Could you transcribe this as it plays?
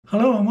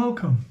Hello and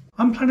welcome.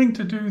 I'm planning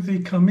to do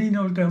the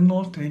Camino del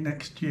Norte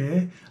next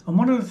year, and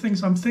one of the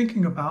things I'm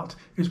thinking about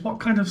is what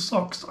kind of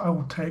socks I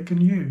will take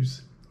and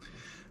use.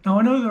 Now,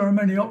 I know there are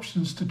many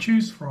options to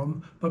choose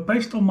from, but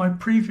based on my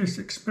previous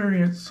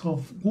experience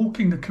of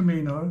walking the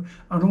Camino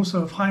and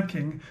also of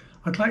hiking,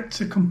 I'd like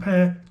to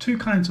compare two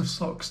kinds of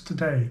socks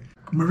today: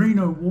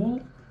 merino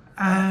wool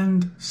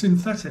and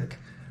synthetic.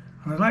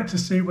 And I'd like to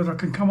see whether I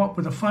can come up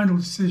with a final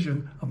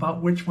decision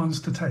about which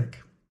ones to take.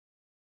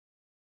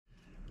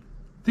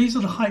 These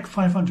are the Hike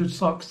 500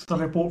 socks that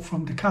I bought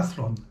from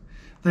Decathlon.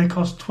 They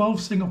cost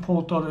 12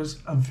 Singapore dollars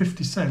and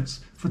 50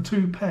 cents for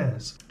two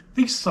pairs.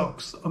 These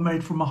socks are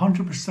made from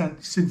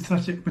 100%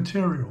 synthetic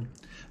material.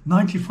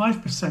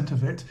 95%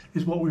 of it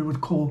is what we would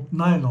call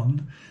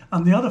nylon,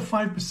 and the other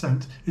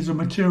 5% is a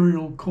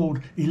material called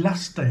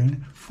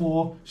elastane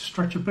for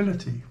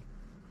stretchability.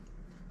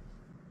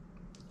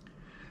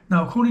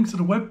 Now, according to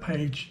the web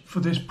page for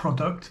this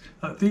product,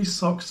 these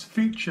socks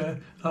feature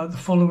the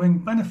following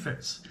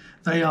benefits.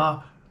 They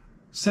are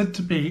said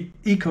to be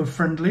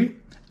eco-friendly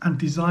and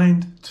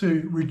designed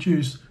to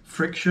reduce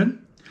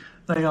friction.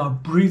 They are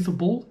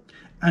breathable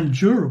and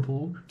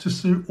durable to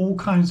suit all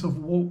kinds of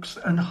walks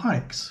and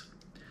hikes.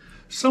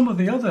 Some of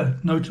the other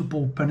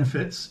notable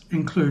benefits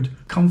include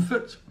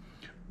comfort,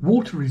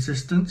 water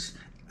resistance,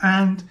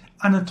 and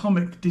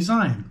anatomic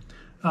design.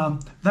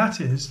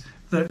 That is,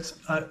 that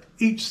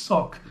each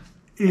sock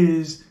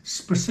is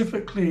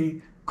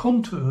specifically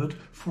contoured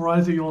for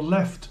either your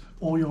left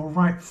or your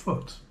right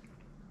foot.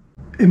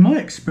 In my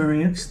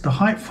experience, the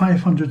Hike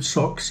 500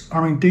 socks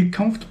are indeed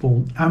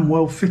comfortable and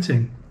well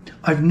fitting.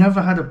 I've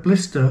never had a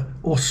blister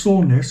or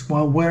soreness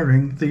while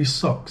wearing these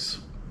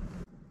socks.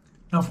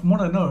 Now, from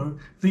what I know,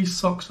 these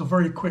socks are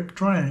very quick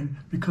drying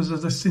because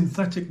of the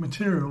synthetic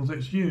material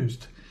that's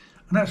used.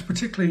 And that's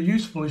particularly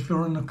useful if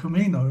you're on the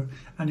Camino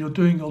and you're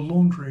doing your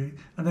laundry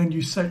and then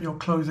you set your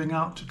clothing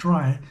out to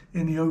dry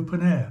in the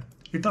open air.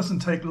 It doesn't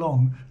take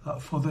long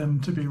for them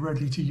to be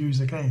ready to use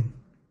again.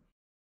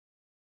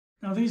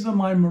 Now, these are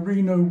my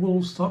merino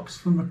wool socks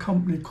from a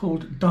company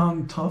called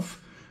Towndrow.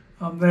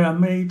 They are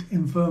made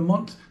in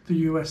Vermont, the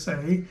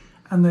USA,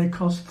 and they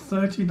cost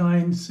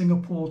 39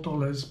 Singapore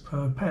dollars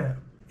per pair.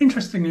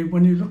 Interestingly,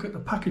 when you look at the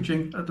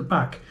packaging at the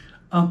back,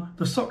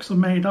 the socks are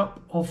made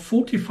up of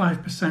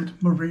 45%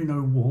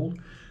 merino wool,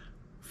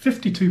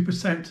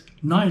 52%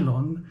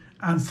 nylon,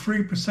 and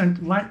 3%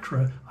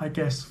 lycra, I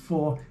guess,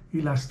 for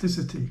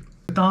elasticity.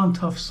 The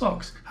Towndrow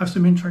socks have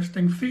some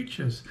interesting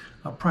features.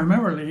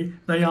 Primarily,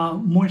 they are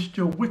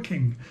moisture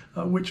wicking,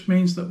 which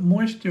means that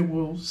moisture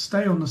will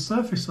stay on the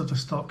surface of the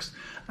socks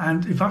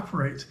and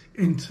evaporate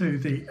into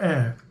the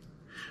air.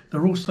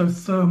 They're also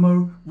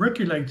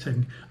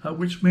thermo-regulating,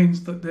 which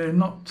means that they're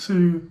not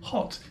too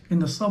hot in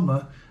the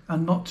summer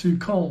and not too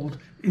cold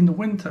in the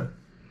winter.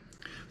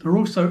 They're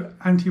also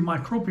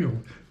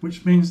antimicrobial,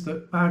 which means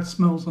that bad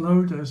smells and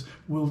odours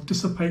will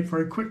dissipate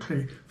very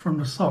quickly from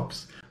the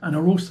socks, and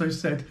are also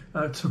said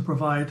to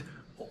provide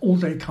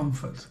all-day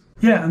comfort.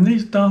 Yeah, and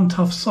these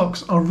Towndrow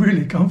socks are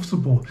really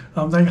comfortable.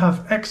 They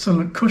have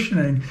excellent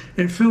cushioning.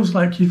 It feels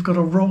like you've got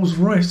a Rolls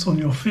Royce on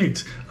your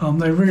feet.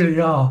 They really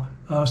are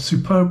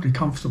superbly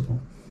comfortable.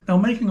 Now,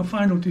 making a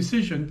final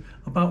decision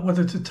about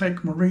whether to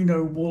take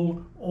merino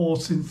wool or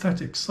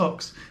synthetic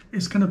socks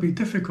is going to be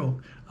difficult,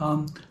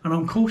 and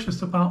I'm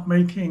cautious about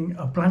making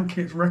a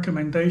blanket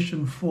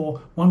recommendation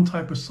for one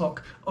type of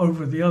sock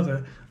over the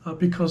other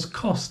because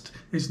cost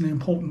is an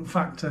important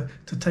factor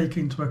to take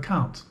into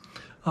account.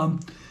 On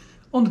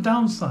the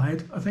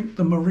downside, I think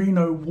the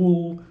merino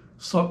wool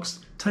socks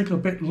take a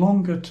bit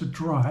longer to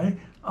dry,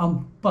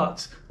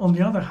 but on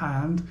the other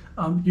hand,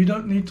 you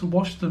don't need to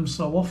wash them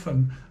so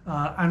often,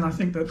 and I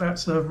think that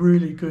that's a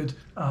really good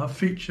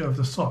feature of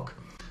the sock.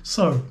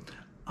 So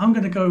I'm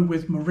going to go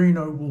with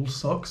merino wool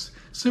socks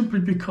simply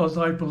because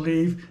I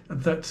believe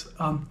that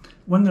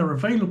when they're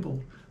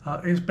available,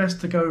 it's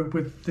best to go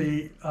with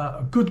the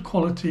good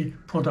quality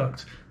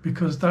product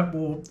because that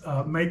will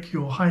make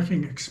your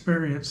hiking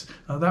experience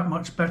that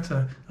much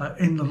better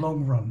in the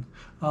long run.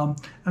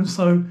 And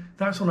so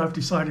that's what I've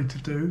decided to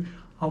do.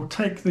 I'll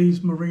take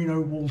these merino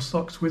wool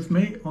socks with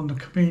me on the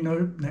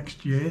Camino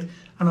next year,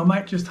 and I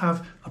might just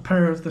have a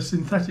pair of the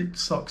synthetic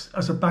socks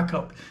as a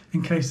backup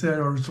in case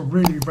there is a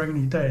really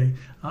rainy day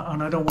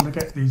and I don't want to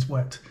get these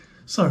wet.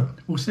 So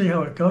we'll see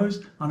how it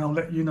goes, and I'll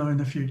let you know in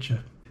the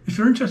future. If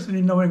you're interested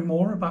in knowing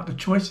more about the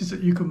choices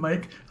that you can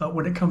make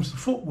when it comes to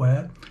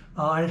footwear,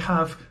 I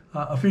have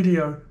a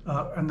video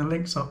and the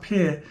links up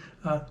here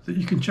that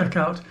you can check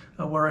out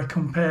where I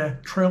compare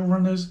trail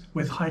runners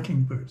with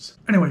hiking boots.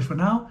 Anyway, for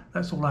now,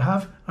 that's all I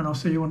have, and I'll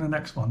see you on the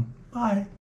next one. Bye.